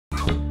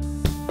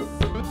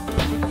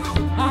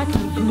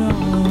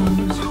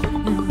flows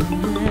in the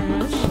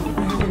air, so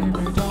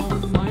baby,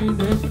 don't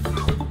mind it.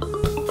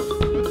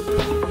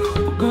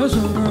 There's a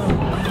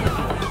road,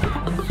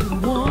 if you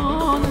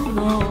wanna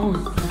know,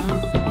 you can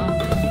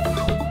find it.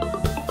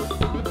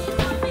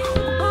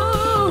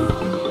 Ooh.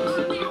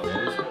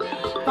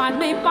 Find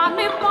me, find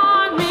me,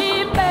 find me,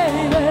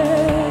 baby.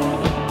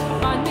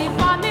 Find me,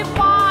 find me,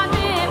 find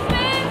me,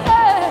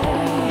 baby.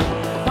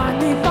 Find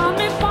me, find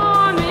me,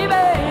 find me,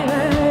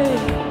 baby.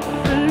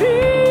 Believe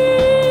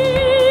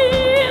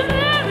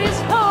there is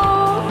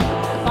hope.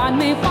 Find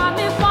me, find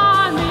me,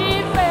 find me,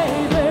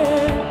 baby.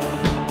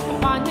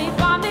 Find me,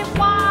 find me,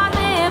 find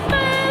me,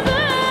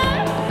 baby.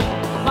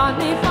 Find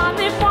me, find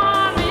me,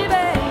 find me,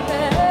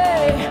 baby.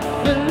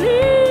 Believe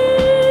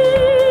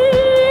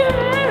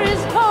there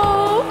is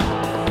hope.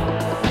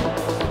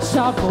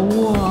 Stop a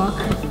walk.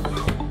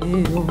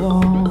 You've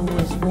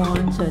always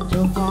wanted to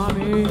harm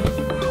me.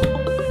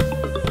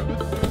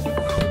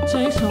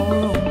 Take so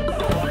long.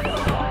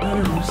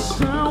 Every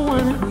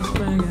someone is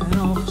begging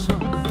off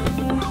something.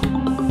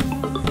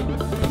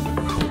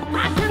 I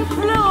can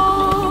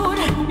float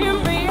in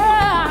the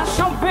air,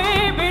 so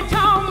baby,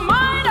 don't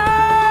mind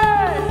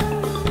it.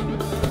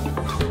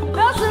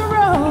 There's a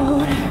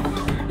road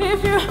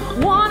if you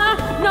wanna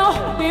know,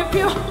 if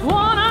you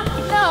wanna